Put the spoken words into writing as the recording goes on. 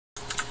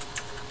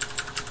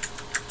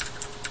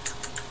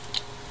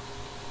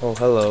Oh,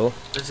 hello.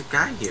 There's a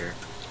guy here.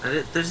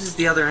 This is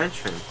the other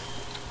entrance.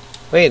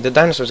 Wait, the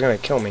dinosaur's gonna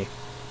kill me.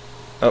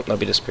 Oh, no,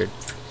 he disappeared.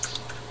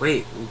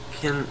 Wait,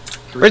 can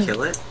we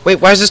kill it? Wait,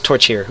 why is this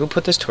torch here? Who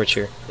put this torch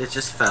here? It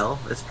just fell.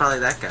 It's probably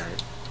that guy.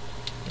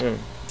 Hmm.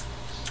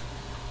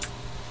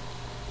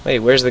 Wait,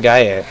 where's the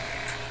guy at?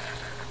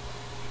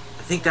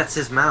 I think that's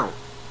his mount.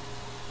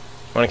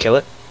 Wanna kill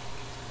it?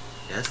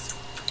 Yes.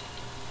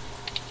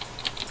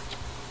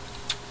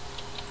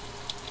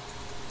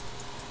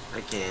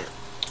 I can't.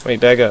 Wait,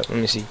 back up. Let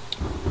me see.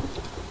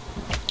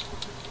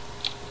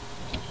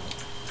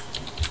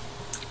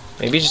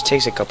 Maybe it just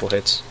takes a couple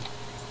hits.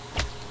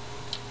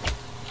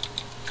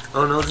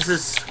 Oh no, this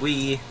is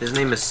Swee. His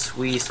name is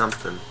Swee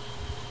something.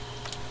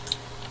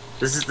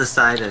 This is the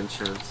side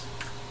entrance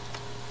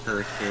to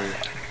the cave.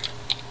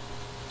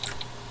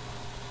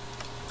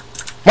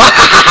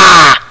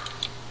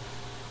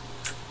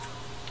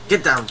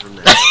 Get down from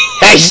there.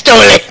 I stole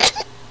it!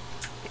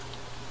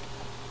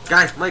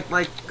 Guys,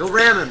 Mike, go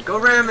ram him, go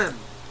ram him!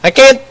 I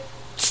can't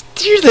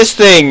steer this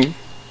thing!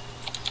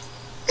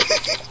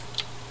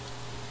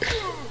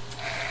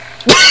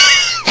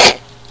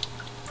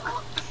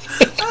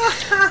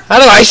 How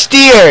do I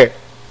steer?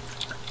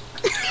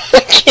 I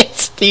can't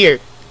steer.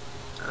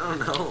 I don't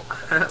know.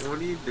 What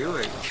are you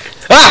doing?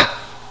 Ah!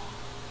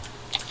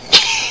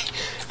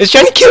 It's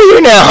trying to kill you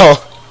now!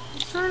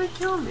 He's trying to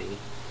kill me.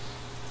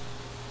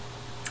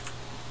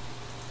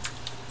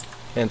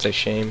 That's a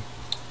shame.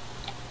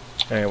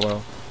 Alright,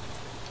 well.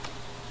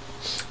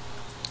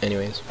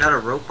 Anyways. Got a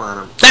rope on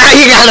him.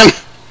 Ah, you got him!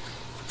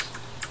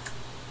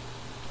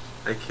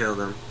 I killed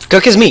him.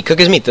 Cook his meat,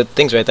 the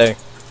thing's right there.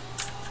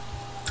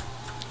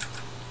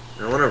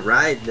 I want to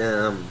ride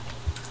them.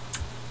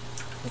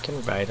 I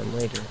can ride him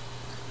later.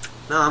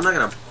 No, I'm not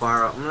gonna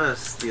borrow. I'm gonna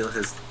steal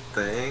his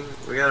thing.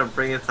 We gotta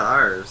bring it to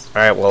ours.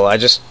 Alright, well, I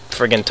just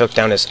friggin' took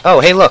down his...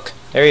 Oh, hey, look!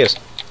 There he is.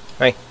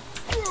 Hi.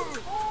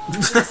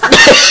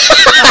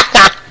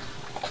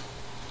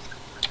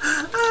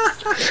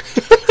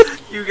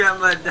 You got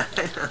my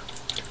dino.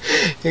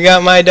 You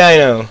got my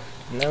dino.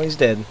 Now he's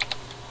dead.